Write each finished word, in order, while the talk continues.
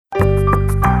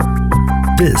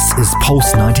This is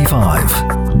Pulse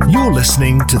 95. You're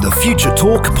listening to the Future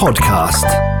Talk podcast.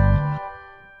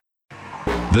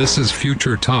 This is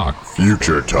Future Talk.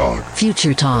 Future Talk.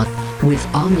 Future Talk with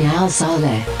Omnia Al-Saleh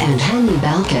and Hani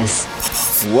Balkis.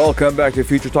 Welcome back to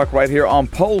Future Talk right here on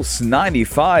Pulse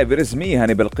 95. It is me,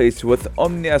 Hani Balkis, with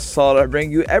Omnia Al-Saleh,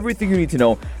 bringing you everything you need to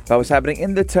know about what's happening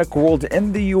in the tech world,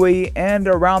 in the UAE, and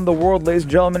around the world. Ladies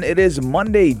and gentlemen, it is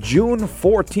Monday, June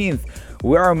 14th.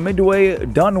 We are midway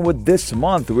done with this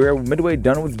month. We're midway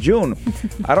done with June.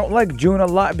 I don't like June a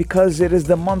lot because it is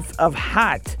the month of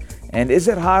hot. And is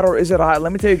it hot or is it hot?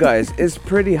 Let me tell you guys, it's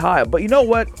pretty hot. But you know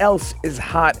what else is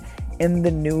hot in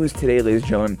the news today, ladies and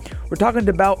gentlemen? We're talking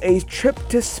about a trip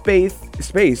to space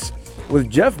with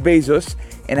Jeff Bezos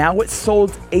and how it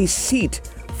sold a seat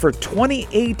for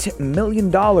 $28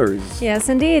 million. Yes,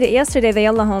 indeed. Yesterday, the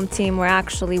Yalla Home team were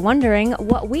actually wondering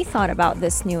what we thought about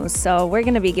this news. So we're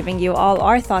going to be giving you all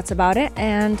our thoughts about it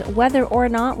and whether or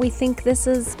not we think this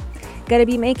is going to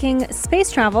be making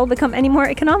space travel become any more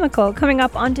economical. Coming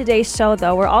up on today's show,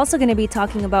 though, we're also going to be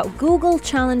talking about Google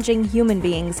challenging human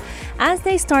beings as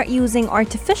they start using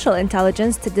artificial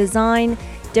intelligence to design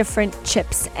different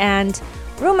chips. And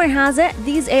rumor has it,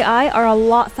 these AI are a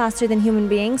lot faster than human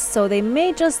beings, so they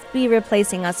may just be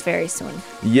replacing us very soon.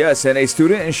 Yes, and a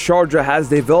student in Sharjah has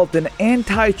developed an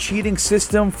anti-cheating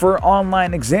system for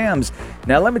online exams.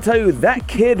 Now, let me tell you, that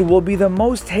kid will be the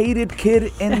most hated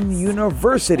kid in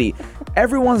university.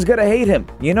 Everyone's gonna hate him.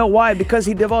 You know why? Because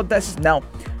he developed that. Now,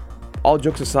 all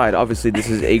jokes aside, obviously this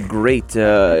is a great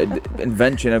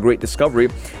invention, a great discovery,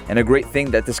 and a great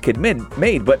thing that this kid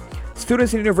made. But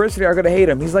students in university are going to hate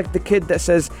him. He's like the kid that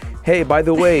says, hey, by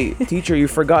the way, teacher, you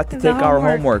forgot to take our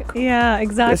homework. Yeah,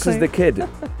 exactly. This is the kid.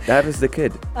 That is the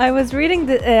kid. I was reading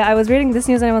this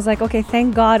news and I was like, okay,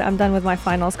 thank God I'm done with my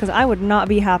finals, because I would not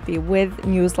be happy with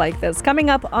news like this. Coming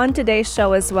up on today's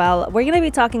show as well, we're going to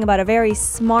be talking about a very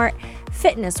smart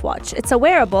fitness watch. It's a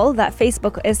wearable that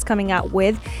Facebook is coming out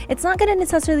with. It's not going to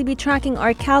necessarily be tracking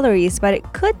our calories, but it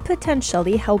could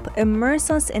potentially help immerse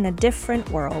us in a different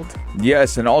world.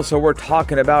 Yes, and also we're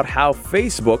talking about how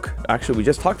Facebook, actually we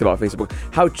just talked about Facebook,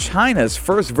 how China's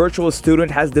first virtual student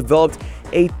has developed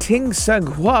a Ting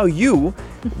Hua Yu,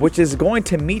 which is going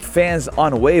to meet fans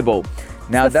on Weibo.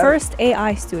 Now, the first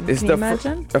AI student, can you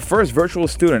imagine? The first virtual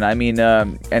student, I mean,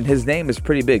 and his name is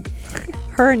pretty big.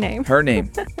 Her name.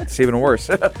 It's even worse.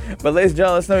 But ladies and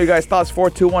gentlemen, let's know your guys' thoughts.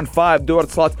 4215, do it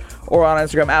slot, or on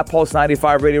Instagram at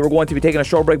Pulse95 Radio. We're going to be taking a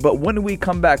short break, but when we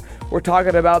come back, we're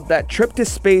talking about that trip to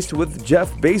space with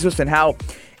Jeff Bezos and how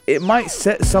it might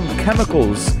set some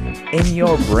chemicals in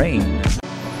your brain.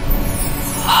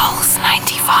 Pulse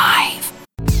 95.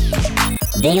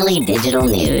 Daily digital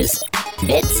news.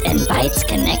 Bits and bytes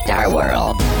connect our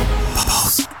world.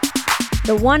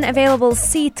 The one available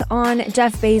seat on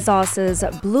Jeff Bezos's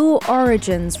Blue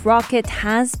Origin's rocket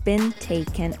has been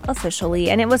taken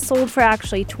officially, and it was sold for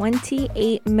actually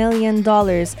 $28 million.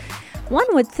 One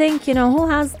would think, who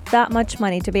has that much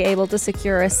money to be able to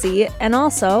secure a seat, and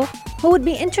also who would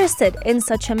be interested in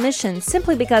such a mission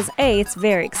simply because A, it's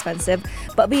very expensive,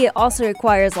 but B, it also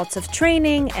requires lots of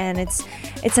training, and it's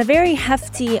a very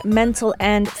hefty mental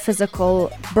and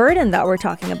physical burden that we're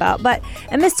talking about. But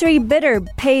a mystery bidder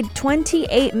paid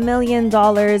 $28 million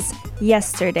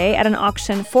yesterday at an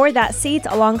auction for that seat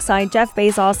alongside Jeff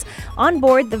Bezos on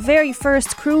board the very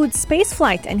first crewed space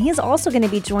flight, and he's also going to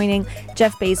be joining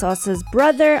Jeff Bezos's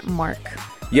brother, Mark.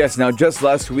 Yes, now just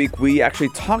last week, we actually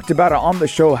talked about it on the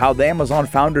show how the Amazon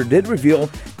founder did reveal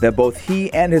that both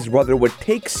he and his brother would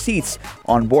take seats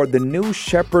on board the New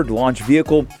Shepard launch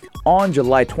vehicle on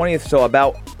July 20th, so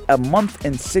about a month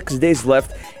and 6 days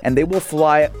left, and they will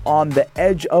fly on the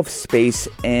edge of space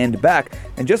and back.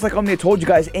 And just like Omnia told you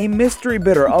guys, a mystery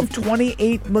bidder of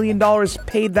 $28 million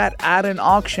paid that at an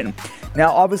auction.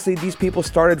 Now, obviously, these people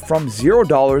started from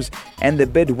 $0, and the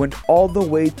bid went all the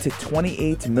way to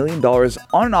 $28 million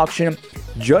on an auction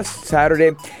just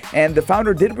Saturday. And the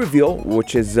founder did reveal,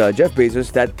 which is Jeff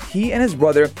Bezos, that he and his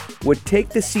brother would take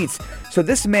the seats. So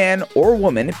this man or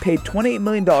woman paid $28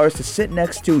 million to sit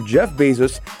next to Jeff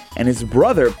Bezos and his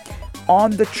brother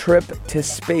on the trip to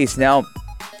space. Now,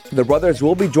 the brothers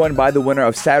will be joined by the winner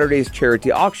of Saturday's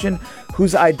charity auction,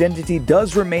 whose identity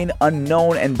does remain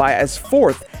unknown, and by as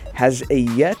fourth has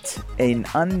an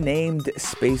unnamed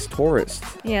space tourist.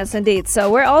 Yes, indeed.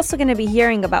 So we're also going to be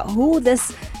hearing about who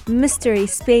this mystery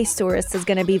space tourist is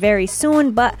going to be very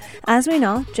soon. But as we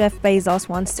know, Jeff Bezos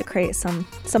wants to create some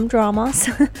drama,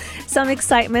 some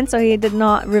excitement. So he did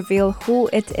not reveal who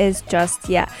it is just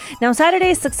yet. Now,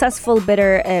 Saturday's successful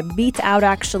bidder beat out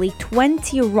actually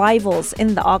 20 rivals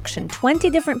in the auction. 20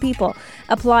 different people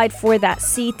applied for that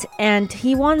seat, and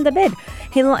he won the bid.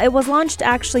 It was launched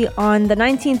actually on the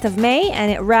 19th of May,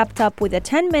 and it wrapped up with a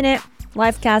 10-minute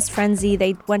live cast frenzy.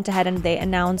 They went ahead and they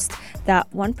announced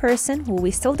that one person, who we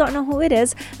still don't know who it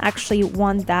is, actually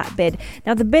won that bid.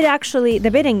 Now the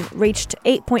bidding reached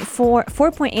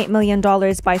 $4.8 million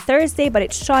by Thursday, but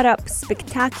it shot up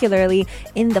spectacularly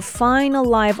in the final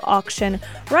live auction,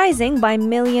 rising by $1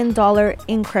 million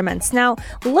increments. Now,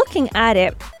 looking at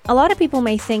it, a lot of people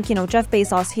may think, Jeff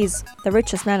Bezos, he's the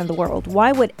richest man in the world.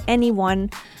 Why would anyone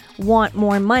want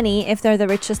more money if they're the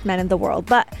richest man in the world?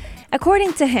 But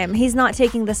according to him, he's not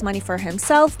taking this money for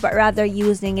himself, but rather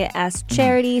using it as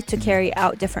charity to carry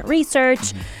out different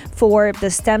research for the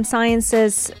STEM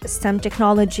sciences, STEM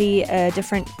technology,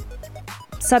 different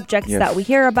subjects that we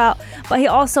hear about. But he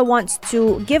also wants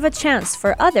to give a chance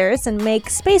for others and make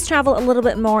space travel a little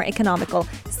bit more economical.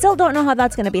 Still don't know how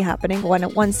that's going to be happening when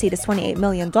one seat is $28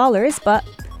 million, but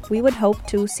we would hope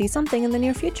to see something in the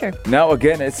near future. Now,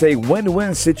 again, it's a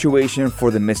win-win situation for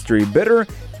the mystery bidder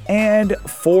and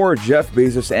for Jeff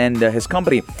Bezos and his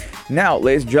company. Now,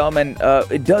 ladies and gentlemen,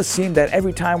 it does seem that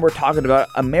every time we're talking about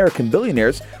American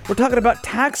billionaires, we're talking about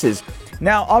taxes.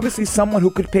 Now, obviously, someone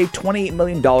who could pay $28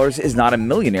 million is not a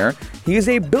millionaire. He is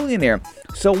a billionaire.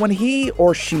 So when he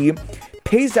or she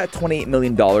pays that $28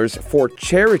 million for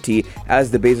charity, as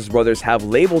the Bezos brothers have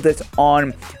labeled it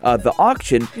on the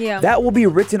auction, that will be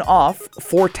written off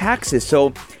for taxes. So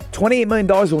 $28 million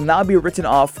will now be written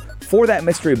off for that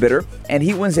mystery bidder, and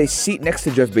he wins a seat next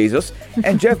to Jeff Bezos.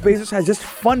 And Jeff Bezos has just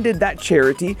funded that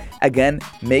charity, again,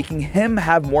 making him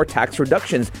have more tax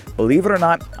reductions. Believe it or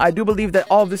not, I do believe that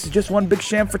all of this is just one big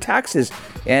sham for taxes.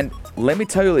 And let me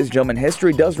tell you, ladies and gentlemen,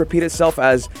 history does repeat itself,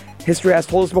 as history has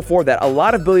told us before that a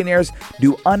lot of billionaires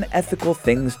do unethical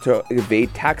things to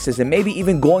evade taxes, and maybe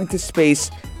even going to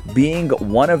space being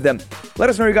one of them. Let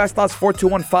us know your guys' thoughts,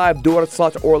 4215 do it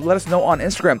slots, or let us know on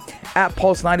Instagram at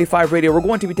Pulse95 Radio. We're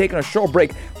going to be taking a short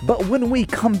break, but when we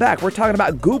come back, we're talking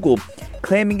about Google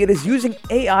claiming it is using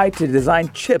AI to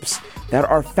design chips that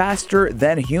are faster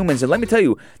than humans. And let me tell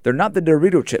you, they're not the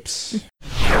Dorito chips.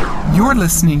 You're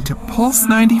listening to Pulse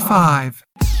 95.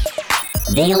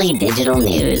 Daily digital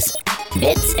news.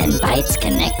 Bits and bytes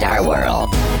connect our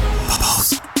world.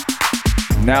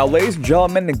 Now, ladies and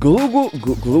gentlemen, Google,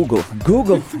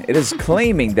 it is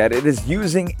claiming that it is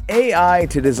using AI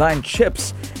to design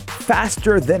chips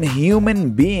faster than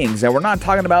human beings. And we're not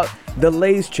talking about the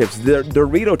Lay's chips, the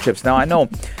Dorito chips. Now, I know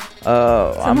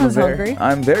I'm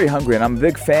very hungry, and I'm a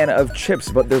big fan of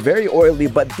chips, but they're very oily.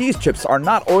 But these chips are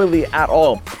not oily at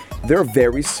all. They're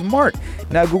very smart.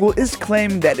 Now, Google is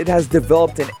claiming that it has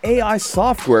developed an AI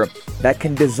software that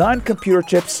can design computer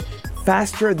chips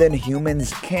faster than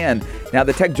humans can. Now,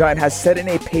 the tech giant has said in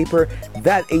a paper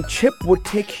that a chip would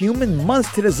take human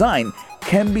months to design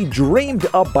can be dreamed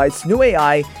up by its new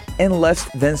AI in less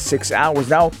than 6 hours.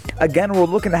 Now, again, we're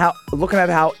looking at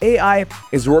how AI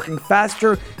is working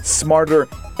faster, smarter,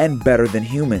 and better than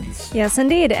humans. Yes,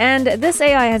 indeed. And this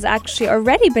AI has actually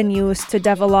already been used to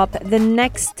develop the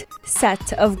next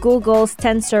set of Google's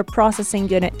Tensor Processing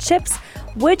Unit chips,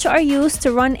 which are used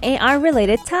to run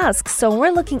AI-related tasks. So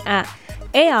we're looking at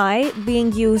AI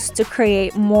being used to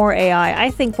create more AI.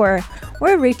 I think we're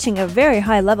reaching a very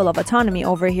high level of autonomy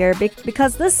over here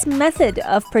because this method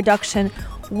of production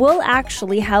will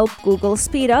actually help Google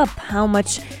speed up how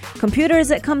much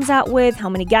computers it comes out with, how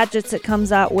many gadgets it comes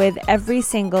out with every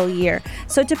single year.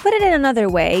 So to put it in another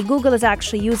way, Google is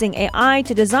actually using AI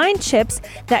to design chips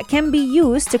that can be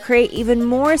used to create even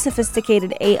more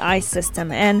sophisticated AI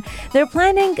system. And they're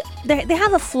planning, they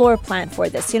have a floor plan for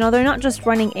this. They're not just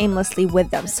running aimlessly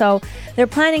with them. So they're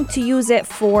planning to use it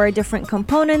for different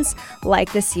components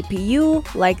like the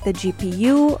CPU, like the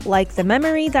GPU, like the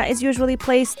memory that is usually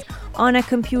placed on a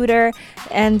computer,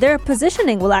 and their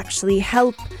positioning will actually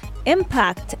help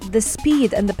impact the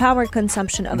speed and the power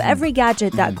consumption of every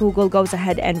gadget that Google goes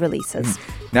ahead and releases.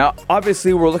 Now,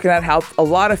 obviously, we're looking at how a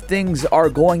lot of things are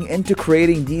going into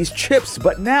creating these chips,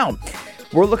 but now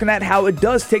we're looking at how it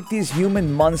does take these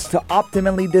human months to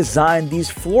optimally design these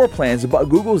floor plans. But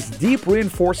Google's deep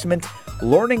reinforcement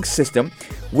learning system,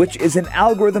 which is an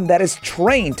algorithm that is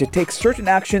trained to take certain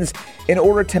actions in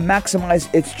order to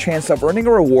maximize its chance of earning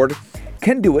a reward,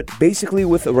 can do it basically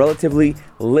with relatively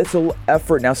little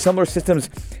effort. Now, similar systems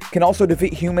can also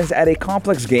defeat humans at a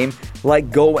complex game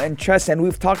like Go and chess. And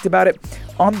we've talked about it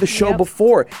on the show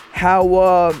before,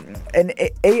 how an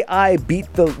AI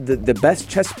beat the best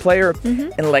chess player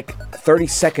in like 30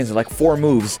 seconds, in like 4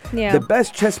 moves. Yeah. The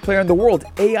best chess player in the world,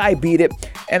 AI beat it.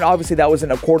 And obviously that was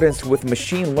in accordance with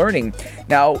machine learning.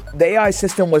 Now, the AI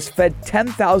system was fed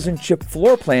 10,000 chip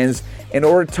floor plans in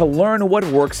order to learn what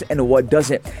works and what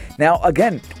doesn't. Now,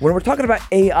 again, when we're talking about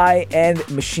AI and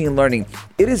machine learning,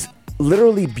 it is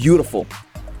literally beautiful.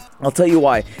 I'll tell you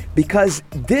why. Because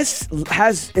this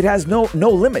has no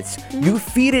limits. You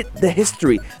feed it the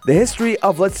history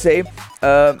of, let's say,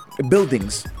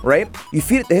 buildings, right? You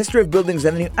feed it the history of buildings,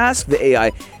 and then you ask the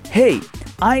AI, hey,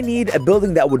 I need a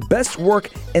building that would best work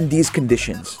in these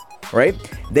conditions, right?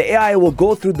 The AI will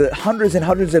go through the hundreds and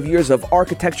hundreds of years of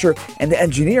architecture and the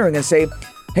engineering and say,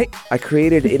 hey, I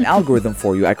created an algorithm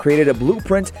for you. I created a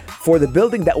blueprint for the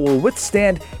building that will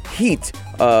withstand heat,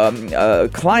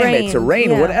 climate,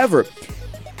 rain, whatever.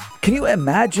 Can you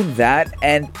imagine that?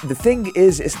 And the thing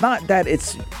is, it's not that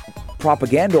it's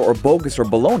propaganda or bogus or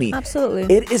baloney. Absolutely.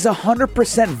 It is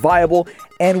 100% viable,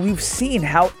 and we've seen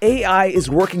how AI is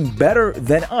working better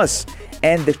than us.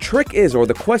 And the trick is, or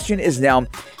the question is now,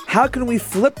 how can we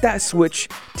flip that switch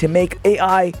to make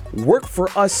AI work for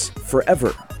us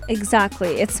forever?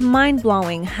 Exactly. It's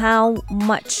mind-blowing how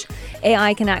much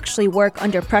AI can actually work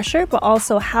under pressure, but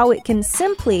also how it can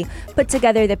simply put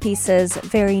together the pieces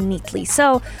very neatly.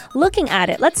 So, looking at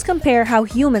it, let's compare how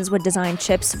humans would design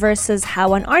chips versus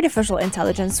how an artificial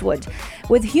intelligence would.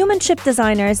 With human chip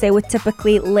designers, they would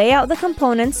typically lay out the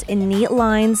components in neat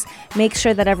lines, make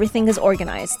sure that everything is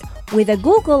organized. With a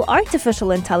Google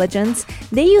artificial intelligence,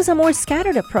 they use a more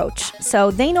scattered approach.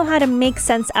 So they know how to make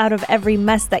sense out of every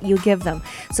mess that you give them.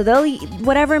 So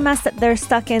whatever mess that they're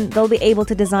stuck in, they'll be able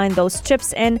to design those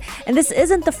chips in. And this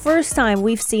isn't the first time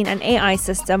we've seen an AI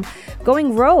system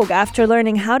going rogue after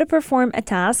learning how to perform a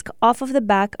task off of the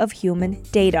back of human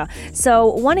data. So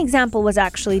one example was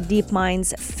actually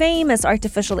DeepMind's famous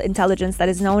artificial intelligence that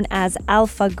is known as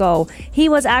AlphaGo. He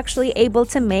was actually able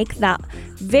to make that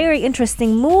very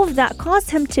interesting move that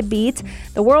caused him to beat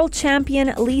the world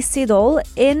champion Lee Sedol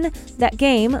in that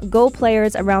game Go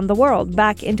players around the world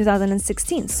back in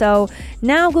 2016. So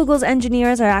now Google's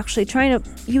engineers are actually trying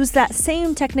to use that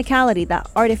same technicality that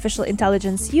artificial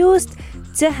intelligence used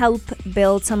to help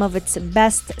build some of its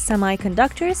best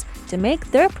semiconductors to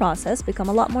make their process become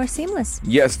a lot more seamless.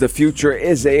 Yes, the future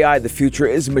is AI. The future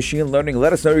is machine learning.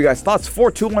 Let us know your guys' thoughts.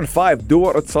 4215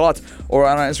 Dua Utsalat or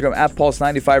on our Instagram at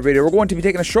Pulse95 Radio. We're going to be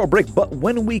taking a short break, but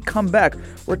when we come back,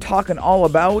 we're talking all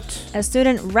about a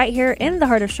student right here in the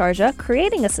heart of Sharjah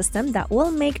creating a system that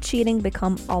will make cheating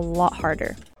become a lot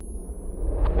harder.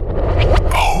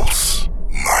 Pulse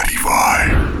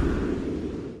 95.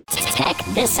 Check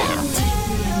this out.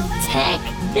 Check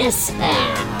this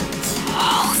out.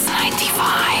 Pulse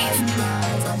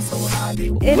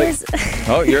 95. It is.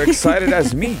 Oh, you're excited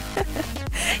as me.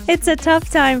 It's a tough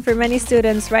time for many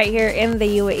students right here in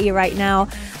the UAE right now.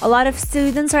 A lot of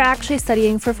students are actually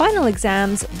studying for final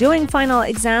exams, doing final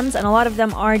exams, and a lot of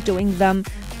them are doing them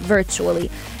virtually.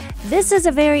 This is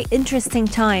a very interesting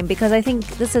time because I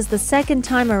think this is the second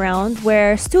time around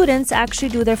where students actually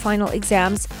do their final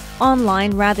exams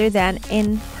online rather than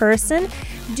in person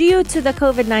due to the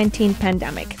COVID-19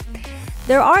 pandemic.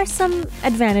 There are some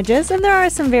advantages and there are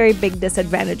some very big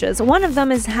disadvantages. One of them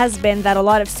has been that a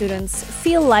lot of students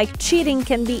feel like cheating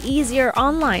can be easier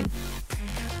online.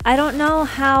 I don't know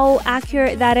how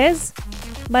accurate that is,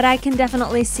 but I can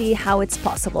definitely see how it's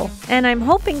possible. And I'm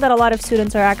hoping that a lot of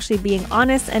students are actually being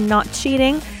honest and not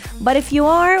cheating. But if you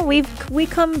are, we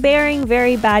come bearing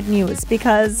very bad news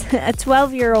because a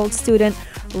 12-year-old student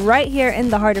right here in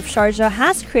the heart of Sharjah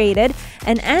has created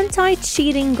an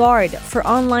anti-cheating guard for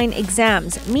online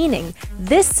exams, meaning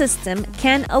this system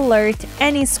can alert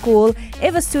any school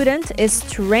if a student is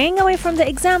straying away from the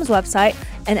exams website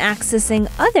and accessing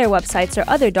other websites or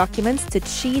other documents to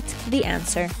cheat the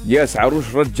answer. Yes,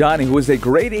 Arush Rajani, who is a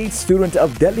grade 8 student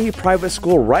of Delhi Private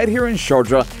School right here in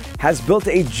Sharjah, has built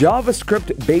a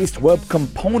JavaScript-based web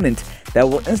component that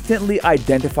will instantly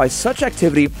identify such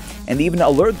activity and even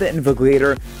alert the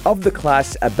invigilator of the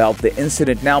class about the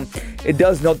incident. Now, it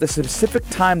does note the specific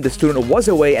time the student was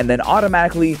away and then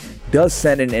automatically does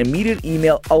send an immediate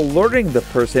email alerting the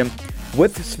person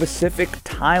with specific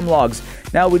time logs.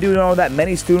 Now, we do know that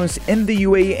many students in the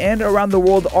UAE and around the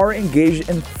world are engaged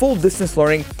in full distance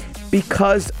learning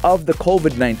because of the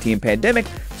COVID-19 pandemic,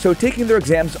 so taking their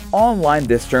exams online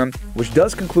this term, which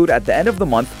does conclude at the end of the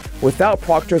month, without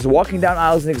proctors walking down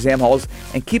aisles in exam halls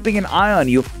and keeping an eye on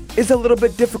you is a little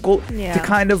bit difficult to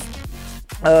kind of,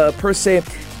 per se,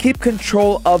 keep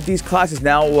control of these classes.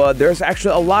 Now, there's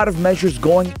actually a lot of measures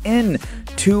going in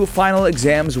to final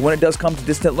exams when it does come to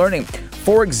distant learning.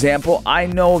 For example, I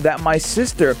know that my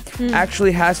sister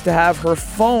actually has to have her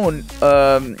phone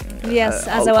as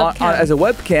a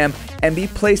webcam. And be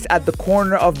placed at the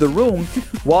corner of the room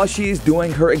while she is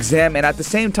doing her exam. And at the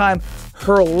same time,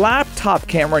 her laptop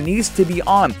camera needs to be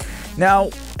on.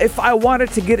 Now, if I wanted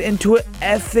to get into it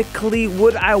ethically,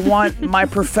 would I want my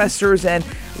professors and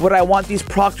would I want these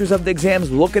proctors of the exams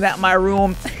looking at my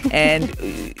room? And,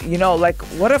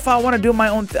 what if I want to do my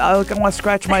own I want to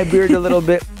scratch my beard a little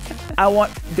bit? I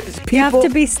want people. You have to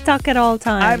be stuck at all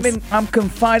times. I'm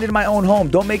confined in my own home.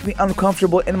 Don't make me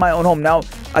uncomfortable in my own home. Now,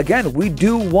 again, we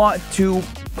do want to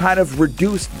kind of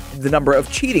reduce the number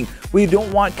of cheating. We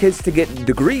don't want kids to get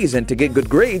degrees and to get good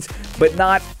grades, but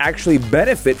not actually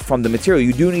benefit from the material.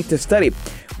 You do need to study.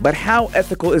 But how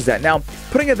ethical is that? Now,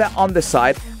 putting that on the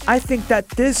side, I think that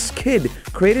this kid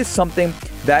created something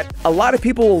that a lot of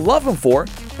people will love him for,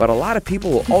 but a lot of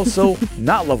people will also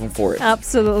not love him for it.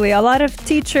 Absolutely. A lot of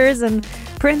teachers and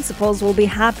principals will be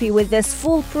happy with this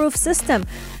foolproof system.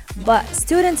 But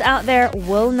students out there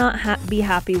will not be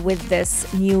happy with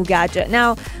this new gadget.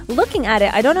 Now, looking at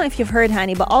it, I don't know if you've heard,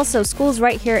 Hani, but also schools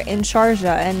right here in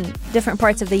Sharjah and different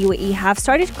parts of the UAE have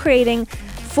started creating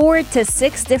 4 to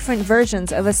 6 different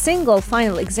versions of a single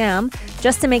final exam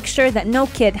just to make sure that no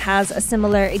kid has a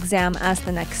similar exam as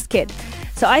the next kid.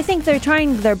 So I think they're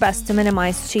trying their best to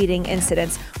minimize cheating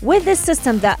incidents. With this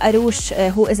system that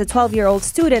Arush, who is a 12-year-old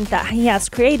student that he has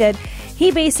created,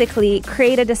 he basically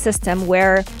created a system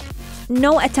where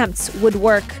no attempts would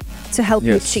work to help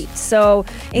you cheat. So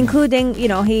including,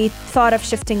 he thought of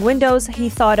shifting windows, he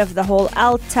thought of the whole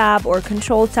Alt tab or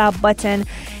Control tab button.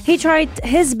 He tried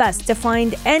his best to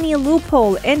find any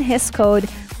loophole in his code,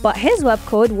 but his web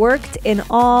code worked in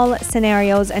all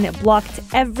scenarios and it blocked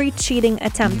every cheating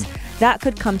attempt that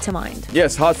could come to mind.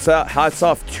 Yes, hats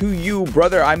off to you,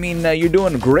 brother. I mean, you're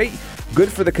doing great.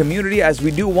 Good for the community, as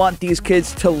we do want these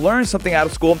kids to learn something out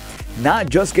of school, not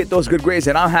just get those good grades.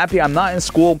 And I'm happy I'm not in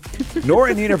school nor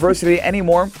in university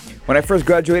anymore. When I first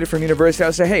graduated from university, I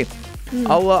would say, hey,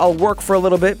 I'll work for a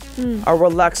little bit, I'll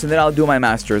relax, and then I'll do my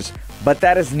master's. But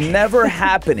that is never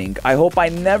happening. I hope I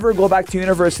never go back to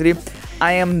university.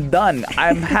 I am done.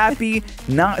 I'm happy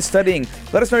not studying.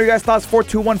 Let us know your guys' thoughts.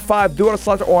 4215. Do it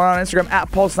or on Instagram at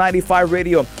Pulse95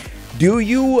 Radio. Do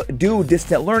you do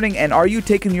distant learning, and are you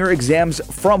taking your exams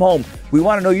from home? We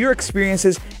want to know your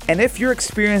experiences, and if your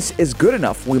experience is good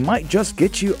enough, we might just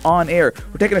get you on air.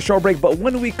 We're taking a short break, but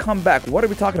when we come back, what are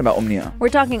we talking about, Omnia? We're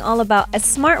talking all about a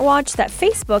smartwatch that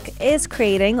Facebook is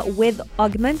creating with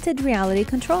augmented reality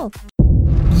control.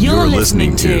 You're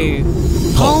listening to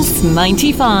Pulse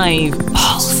 95.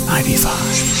 Pulse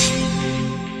 95.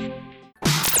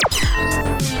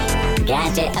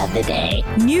 Gadget of the day.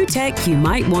 New tech you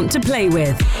might want to play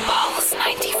with. Pulse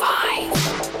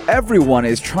 95. Everyone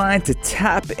is trying to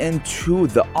tap into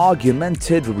the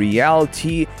augmented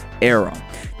reality era.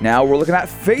 Now we're looking at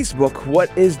Facebook,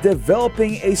 what is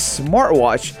developing a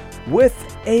smartwatch with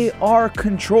AR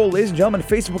control. Ladies and gentlemen,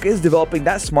 Facebook is developing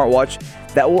that smartwatch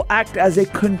that will act as a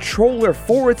controller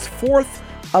for its 4th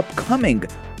upcoming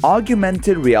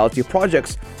augmented reality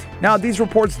projects. Now, these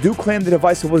reports do claim the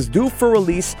device was due for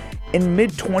release in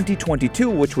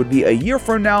mid-2022, which would be a year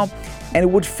from now, and it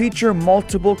would feature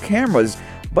multiple cameras.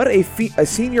 But a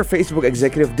senior Facebook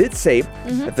executive did say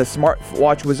that the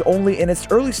smartwatch was only in its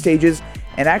early stages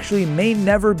and actually may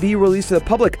never be released to the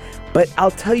public. But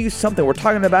I'll tell you something, we're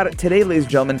talking about it today, ladies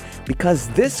and gentlemen, because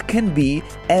this can be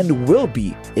and will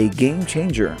be a game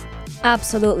changer.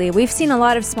 Absolutely. We've seen a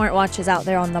lot of smartwatches out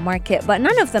there on the market, but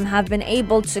none of them have been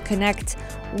able to connect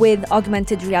with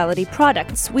augmented reality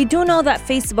products. We do know that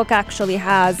Facebook actually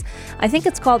has, I think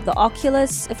it's called the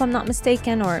Oculus, if I'm not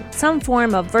mistaken, or some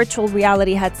form of virtual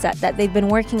reality headset that they've been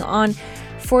working on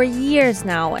for years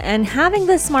now. And having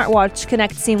this smartwatch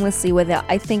connect seamlessly with it,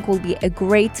 I think will be a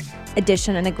great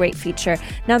addition and a great feature.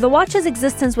 Now, the watch's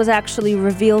existence was actually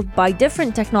revealed by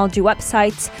different technology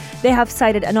websites. They have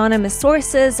cited anonymous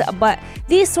sources, but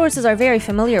these sources are very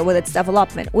familiar with its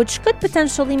development, which could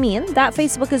potentially mean that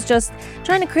Facebook is just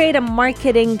trying to create a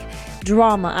marketing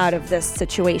drama out of this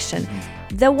situation.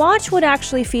 The watch would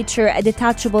actually feature a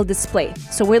detachable display.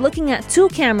 So we're looking at 2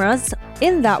 cameras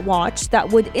in that watch that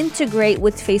would integrate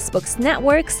with Facebook's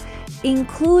networks,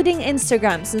 including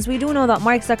Instagram, since we do know that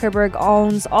Mark Zuckerberg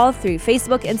owns all 3,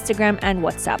 Facebook, Instagram, and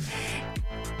WhatsApp.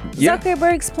 Yeah.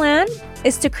 Zuckerberg's plan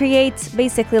is to create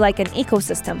basically like an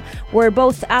ecosystem where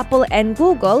both Apple and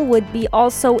Google would be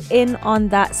also in on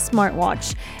that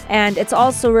smartwatch. And it's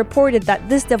also reported that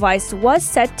this device was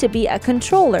set to be a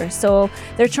controller. So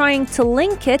they're trying to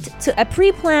link it to a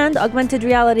pre-planned augmented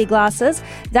reality glasses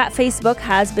that Facebook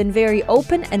has been very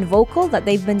open and vocal that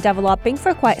they've been developing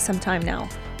for quite some time now.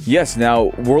 Yes,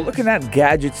 now we're looking at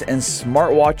gadgets and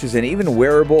smartwatches and even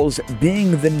wearables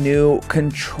being the new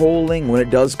controlling when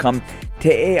it does come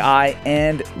to AI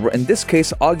and, in this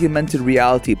case, augmented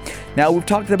reality. Now, we've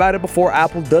talked about it before.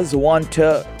 Apple does want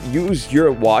to use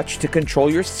your watch to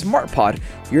control your smart pod,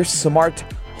 your smart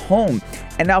home.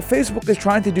 And now Facebook is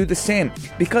trying to do the same,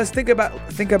 because think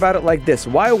about it like this.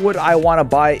 Why would I want to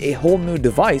buy a whole new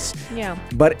device,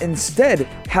 but instead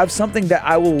have something that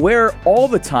I will wear all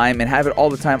the time and have it all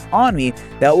the time on me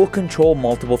that will control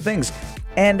multiple things?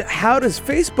 And how does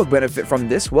Facebook benefit from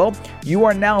this? Well, you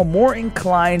are now more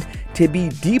inclined to be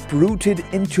deep-rooted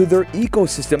into their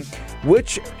ecosystem,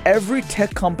 which every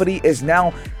tech company is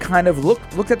now kind of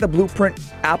looked at the blueprint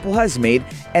Apple has made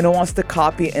and wants to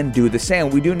copy and do the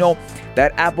same. We do know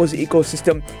that Apple's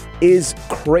ecosystem is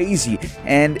crazy,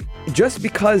 and just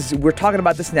because we're talking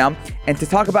about this now, and to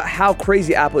talk about how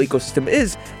crazy Apple ecosystem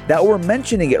is, that we're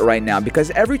mentioning it right now,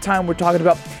 because every time we're talking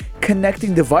about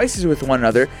connecting devices with one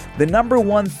another, the number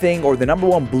one thing or the number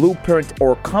one blueprint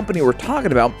or company we're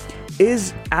talking about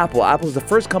is Apple. Apple is the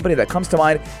first company that comes to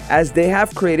mind, as they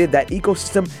have created that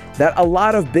ecosystem that a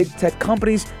lot of big tech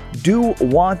companies do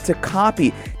want to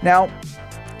copy. Now,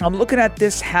 I'm looking at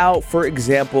this how, for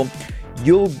example,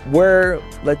 you'll wear,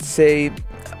 let's say,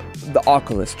 the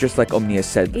Oculus, just like Omnia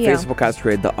said. Yeah. Facebook has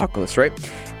created the Oculus, right?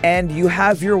 And you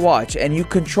have your watch and you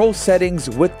control settings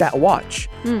with that watch,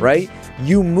 right?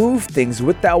 You move things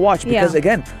with that watch because,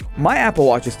 again, my Apple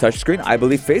Watch is touchscreen. I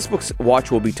believe Facebook's watch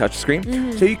will be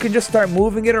touchscreen. So you can just start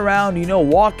moving it around,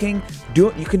 walking.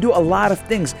 You can do a lot of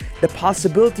things. The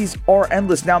possibilities are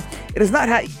endless. Now, it has not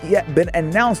yet been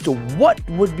announced what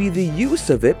would be the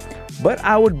use of it, but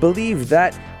I would believe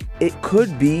that it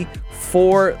could be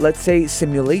for, let's say,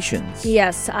 simulations.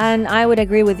 Yes, and I would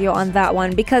agree with you on that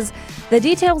one, because the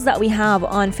details that we have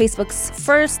on Facebook's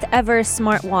first ever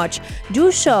smartwatch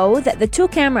do show that the two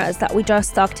cameras that we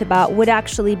just talked about would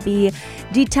actually be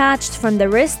detached from the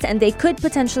wrist, and they could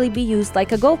potentially be used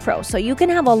like a GoPro. So you can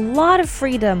have a lot of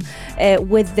freedom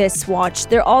with this watch.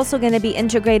 They're also going to be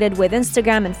integrated with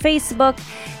Instagram and Facebook,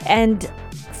 and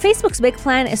Facebook's big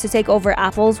plan is to take over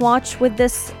Apple's watch with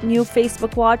this new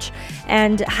Facebook watch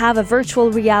and have a virtual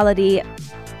reality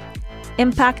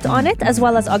impact on it, as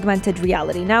well as augmented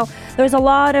reality. Now, there's a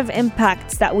lot of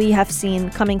impacts that we have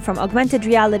seen coming from augmented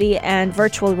reality and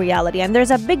virtual reality, and there's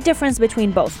a big difference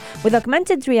between both. With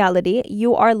augmented reality,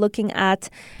 you are looking at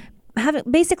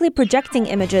basically projecting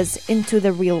images into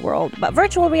the real world. But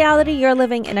virtual reality, you're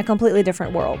living in a completely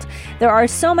different world. There are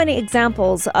so many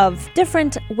examples of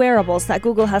different wearables that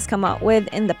Google has come out with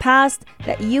in the past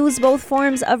that use both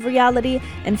forms of reality,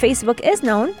 and Facebook is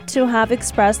known to have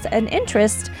expressed an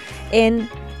interest in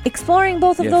exploring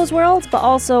both of those worlds, but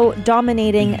also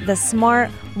dominating the smart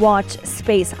watch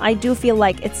space. I do feel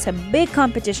like it's a big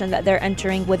competition that they're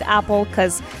entering with Apple,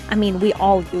 because, we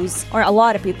all use, or a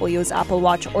lot of people use Apple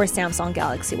Watch or Samsung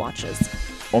Galaxy watches.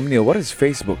 Omnia, what is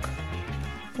Facebook?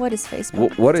 What is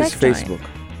Facebook? What is Facebook?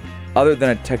 Giant. Other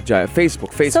than a tech giant.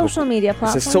 Facebook. Social media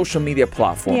platform. It's a social media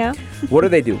platform. Yeah. What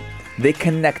do? They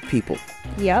connect people.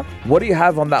 Yep. What do you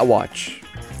have on that watch?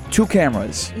 2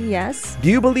 cameras. Yes. Do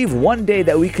you believe one day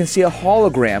that we can see a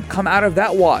hologram come out of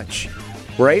that watch,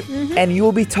 right? And you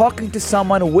will be talking to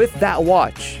someone with that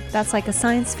watch? That's like a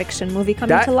science fiction movie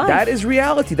coming to life. That is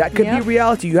reality. That could be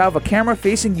reality. You have a camera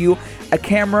facing you, a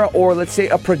camera, or let's say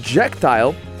a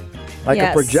projectile, like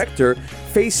a projector,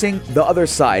 facing the other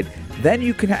side. Then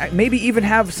you can maybe even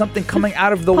have something coming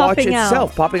out of the watch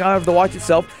itself, popping out of the watch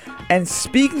itself, and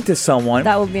speaking to someone.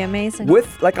 That would be amazing.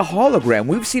 With like a hologram.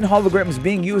 We've seen holograms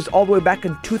being used all the way back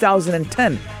in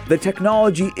 2010. The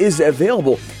technology is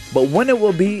available, but when it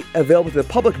will be available to the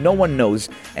public, no one knows.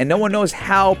 And no one knows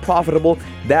how profitable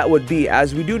that would be.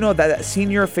 As we do know that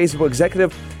senior Facebook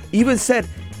executive even said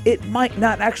it might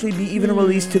not actually be even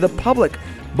released to the public.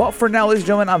 But for now, ladies and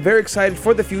gentlemen, I'm very excited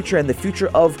for the future and the future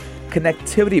of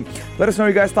connectivity. Let us know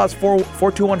your guys' thoughts.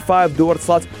 4215 do what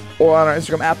slots, or on our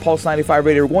Instagram at Pulse95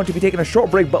 Radio. We're going to be taking a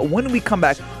short break, but when we come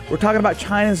back, we're talking about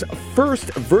China's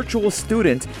first virtual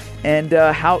student and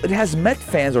how it has met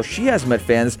fans, or she has met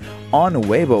fans, on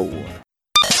Weibo.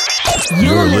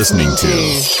 You're listening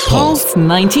to Pulse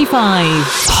 95.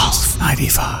 Pulse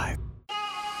 95.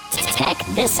 Check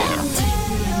this out.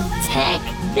 Check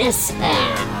this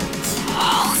out.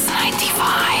 Pulse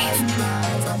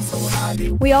 95.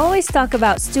 We always talk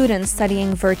about students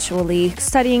studying virtually,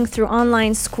 studying through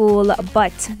online school,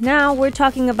 but now we're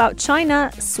talking about China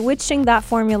switching that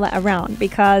formula around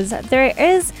because there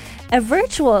is a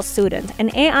virtual student,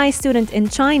 an AI student in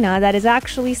China that is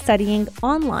actually studying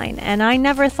online. And I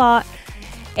never thought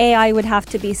AI would have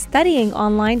to be studying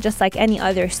online just like any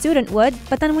other student would.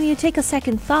 But then when you take a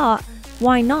second thought,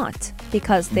 why not?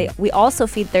 Because we also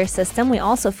feed their system, we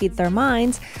also feed their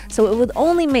minds. So it would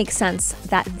only make sense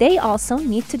that they also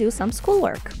need to do some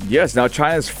schoolwork. Yes, now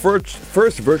China's first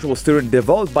virtual student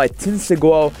developed by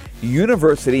Tsinghua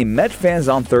University met fans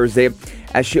on Thursday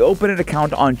as she opened an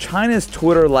account on China's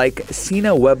Twitter-like Sina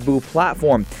Weibo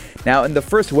platform. Now, in the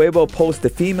first Weibo post, the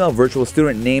female virtual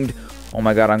student named, oh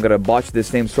my god, I'm going to botch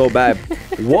this name so bad,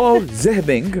 Hua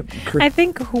Zibing. I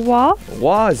think Hua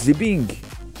Zibing.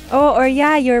 Oh, or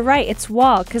yeah, you're right. It's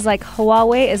Hua, because like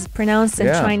Huawei is pronounced in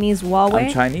Chinese Huawei. I'm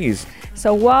Chinese.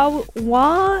 So Hua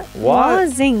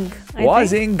Zing. Hua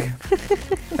Zing.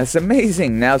 That's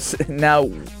amazing. Now,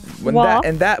 when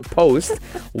in that post,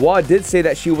 Hua did say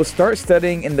that she will start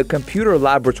studying in the computer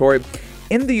laboratory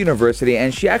in the university,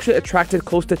 and she actually attracted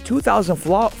close to 2,000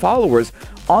 followers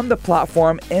on the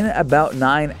platform in about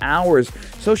 9 hours.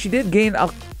 So she did gain a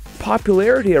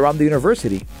popularity around the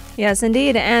university. Yes,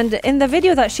 indeed. And in the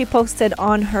video that she posted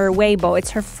on her Weibo,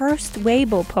 it's her first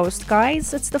Weibo post,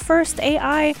 guys. It's the first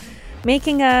AI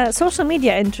making a social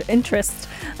media interest.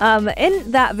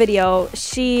 In that video,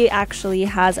 she actually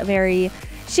has a very...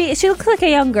 She looks like a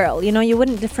young girl. You know, you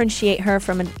wouldn't differentiate her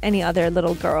from any other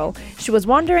little girl. She was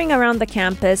wandering around the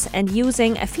campus and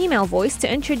using a female voice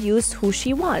to introduce who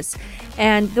she was.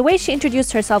 And the way she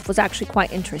introduced herself was actually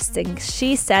quite interesting.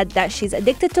 She said that she's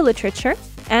addicted to literature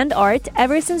and art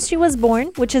ever since she was born,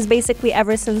 which is basically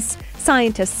ever since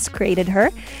scientists created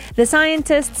her. The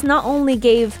scientists not only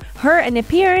gave her an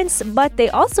appearance, but they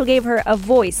also gave her a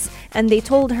voice, and they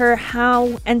told her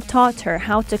how and taught her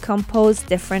how to compose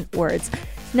different words.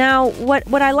 Now,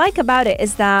 what I like about it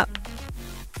is that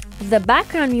the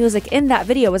background music in that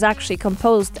video was actually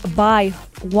composed by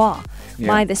Hua,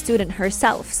 by the student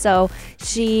herself. So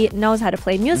she knows how to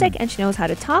play music and she knows how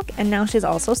to talk, and now she's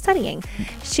also studying.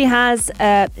 She has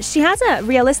a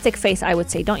realistic face, I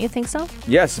would say. Don't you think so?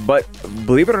 Yes, but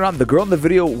believe it or not, the girl in the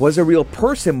video was a real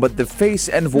person, but the face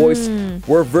and voice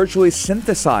were virtually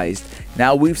synthesized.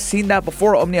 Now, we've seen that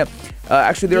before, Omnia.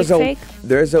 Actually, there's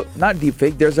not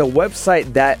deepfake. There's a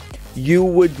website that you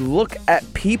would look at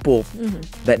people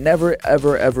that never,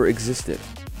 ever existed.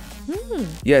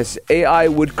 Yes, AI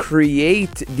would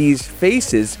create these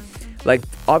faces. Like,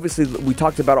 obviously, we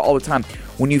talked about it all the time.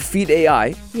 When you feed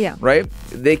AI, right,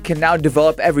 they can now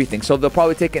develop everything. So they'll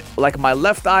probably take it, like my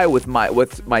left eye with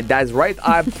my dad's right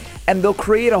eye, and they'll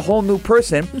create a whole new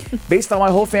person based on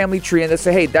my whole family tree, and they'll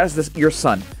say, hey, that's your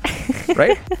son,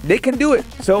 right? They can do it.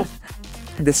 So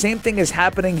the same thing is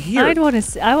happening here. I'd want to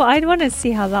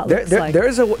see how that looks like. There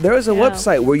is a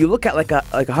website where you look at like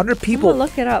 100 people. I'm gonna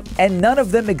look it up. And none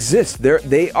of them exist.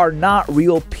 They are not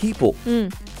real people.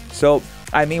 So,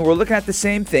 I mean, we're looking at the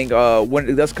same thing when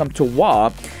it does come to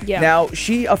Hua. Now,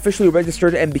 she officially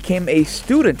registered and became a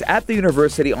student at the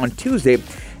university on Tuesday.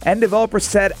 And developers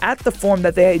said at the forum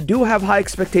that they do have high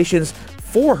expectations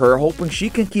for her, hoping she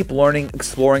can keep learning,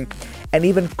 exploring, and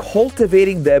even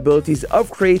cultivating the abilities of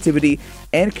creativity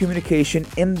and communication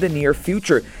in the near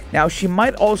future. Now, she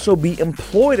might also be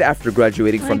employed after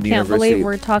graduating from the university. I can't believe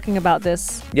we're talking about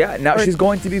this. Yeah, now she's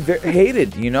going to be very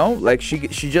hated, you know? Like, she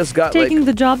just got taking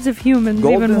the jobs of humans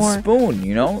even more. Golden spoon,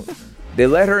 you know? They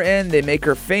let her in, they make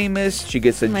her famous, she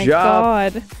gets a job. My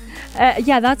God.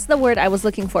 Yeah, that's the word I was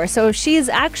looking for. So she's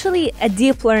actually a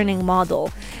deep learning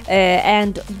model.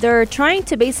 And they're trying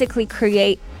to basically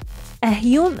create a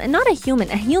human-like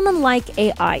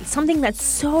AI, something that's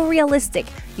so realistic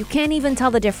you can't even tell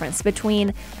the difference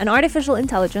between an artificial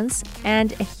intelligence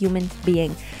and a human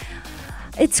being.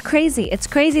 It's crazy. It's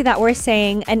crazy that we're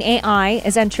saying an AI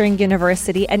is entering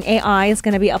university, an AI is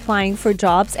going to be applying for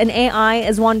jobs, an AI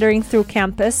is wandering through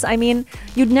campus. I mean,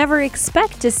 you'd never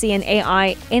expect to see an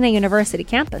AI in a university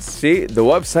campus. See, the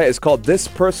website is called This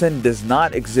Person Does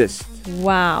Not Exist.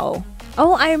 Wow.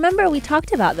 Oh, I remember we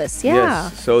talked about this. Yeah.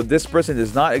 Yes. So this person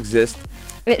does not exist.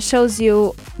 It shows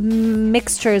you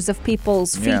mixtures of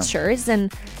people's features, and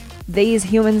these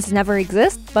humans never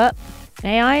exist, but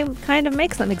AI kind of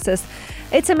makes them exist.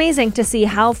 It's amazing to see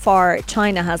how far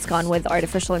China has gone with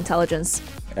artificial intelligence.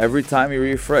 Every time you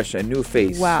refresh, a new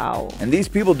face. Wow. And these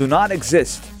people do not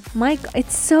exist. Mike,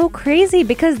 it's so crazy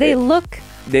because they look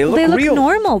real.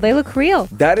 Normal. They look real.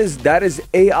 That is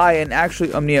AI, and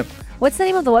actually, Omnia. What's the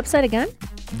name of the website again?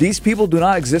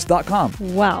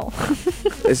 ThesePeopleDoNotExist.com. Wow.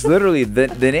 It's literally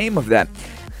the name of that.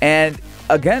 And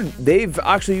again, they've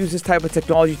actually used this type of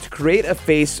technology to create a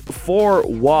face for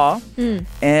Wa,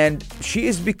 and she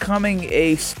is becoming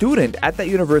a student at that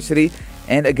university.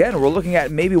 And again, we're looking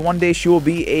at maybe one day she will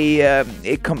be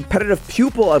a competitive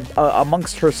pupil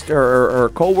amongst her students,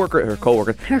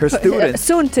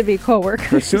 soon-to-be co-workers.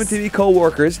 Her soon-to-be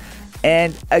co-workers.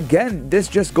 And again, this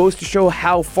just goes to show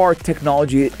how far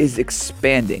technology is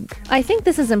expanding. I think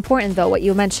this is important, though, what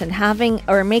you mentioned, having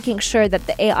or making sure that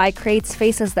the AI creates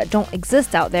faces that don't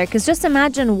exist out there. Because just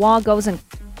imagine Wa goes and,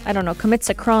 I don't know, commits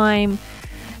a crime,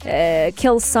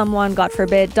 kills someone, God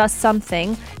forbid, does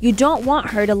something. You don't want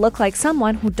her to look like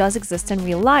someone who does exist in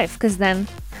real life, because then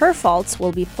her faults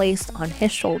will be placed on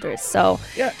his shoulders. So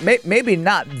yeah, maybe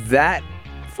not that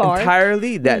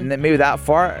entirely, maybe that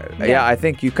far. Yeah, I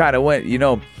think you kind of went,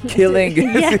 killing,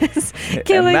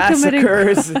 killing,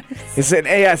 massacres. It's an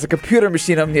AI, it's a computer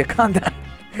machine.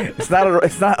 It's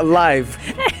not alive.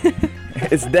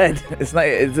 It's dead.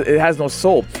 It has no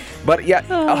soul. But yeah,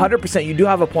 100%. You do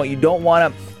have a point. You don't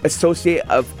want to associate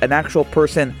an actual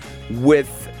person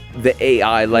with the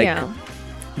AI.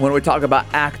 When we talk about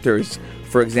actors,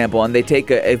 for example, and they take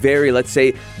a very, let's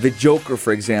say, the Joker,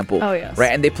 for example. Oh, yes.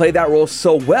 Right? And they play that role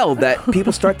so well that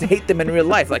people start to hate them in real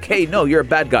life. Like, hey, no, you're a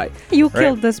bad guy. You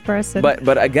killed this person.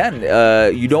 But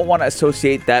again, you don't want to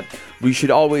associate that. We should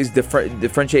always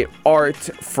differentiate art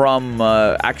from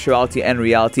actuality and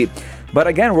reality. But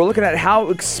again, we're looking at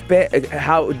how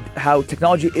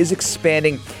technology is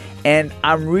expanding. And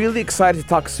I'm really excited to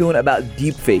talk soon about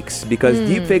deepfakes, because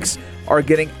deepfakes are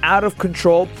getting out of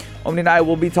control. Omni and I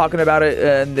will be talking about it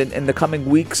in the coming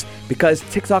weeks, because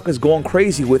TikTok is going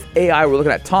crazy with AI. We're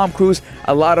looking at Tom Cruise,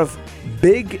 a lot of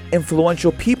big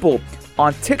influential people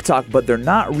on TikTok, but they're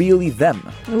not really them.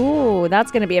 Ooh,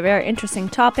 that's going to be a very interesting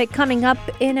topic coming up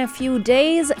in a few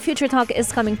days. Future Talk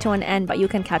is coming to an end, but you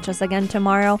can catch us again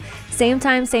tomorrow. Same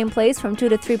time, same place from 2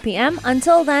 to 3 p.m.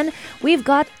 Until then, we've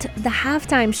got the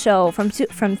halftime show from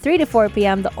 3 to 4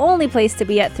 p.m., the only place to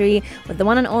be at 3, with the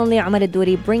one and only Omar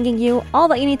Al-Douri, bringing you all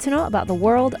that you need to know about the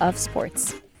world of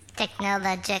sports.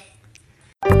 Technologic.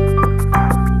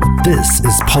 This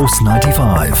is Pulse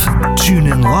 95. Tune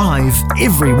in live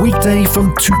every weekday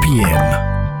from 2 p.m.